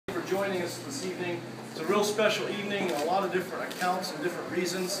joining us this evening. It's a real special evening on a lot of different accounts and different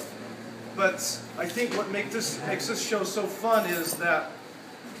reasons. But I think what makes this show so fun is that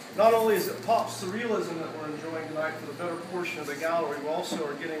not only is it pop surrealism that we're enjoying tonight for the better portion of the gallery, we also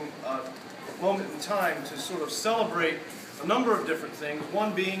are getting a moment in time to sort of celebrate a number of different things.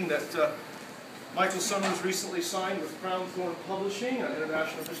 One being that Michael Summers recently signed with Crown Thorn Publishing an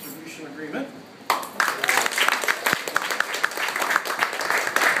international distribution agreement.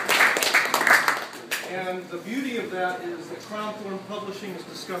 And the beauty of that is that Crown Thorn Publishing has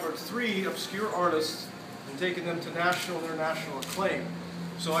discovered 3 obscure artists and taken them to national and international acclaim.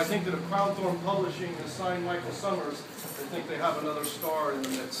 So I think that if Crown Thorn Publishing has signed Michael Summers, I think they have another star in the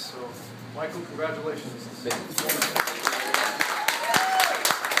midst. So, Michael, congratulations. It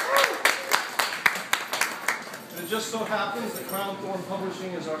just so happens that Crown Thorn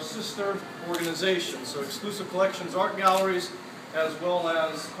Publishing is our sister organization. So Exclusive Collections Art Galleries as well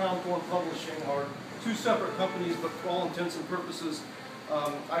as Crown Thorn Publishing are 2 separate companies, but for all intents and purposes,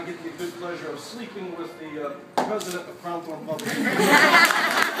 I get the good pleasure of sleeping with the president of Crown Thorn Publishing.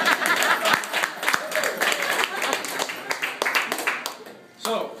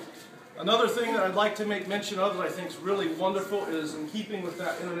 So, another thing that I'd like to make mention of that I think is really wonderful is in keeping with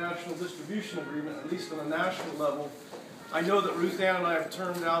that international distribution agreement, at least on a national level. I know that Ruth Ann and I have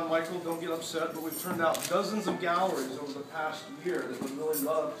turned down, Michael, don't get upset, but we've turned out dozens of galleries over the past year that would really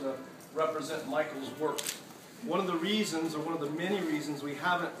love to represent Michael's work. One of the reasons, or one of the many reasons, we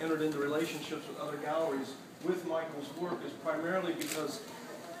haven't entered into relationships with other galleries with Michael's work is primarily because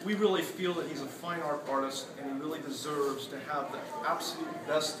we really feel that he's a fine art artist and he really deserves to have the absolute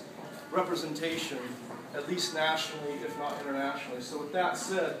best representation, at least nationally, if not internationally. So with that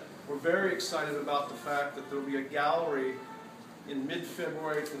said, we're very excited about the fact that there will be a gallery in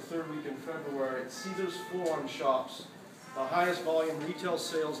mid-February to the 3rd week in February at Caesar's Forum Shops, the highest volume retail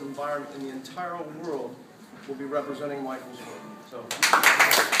sales environment in the entire world, will be representing Michael's work. So.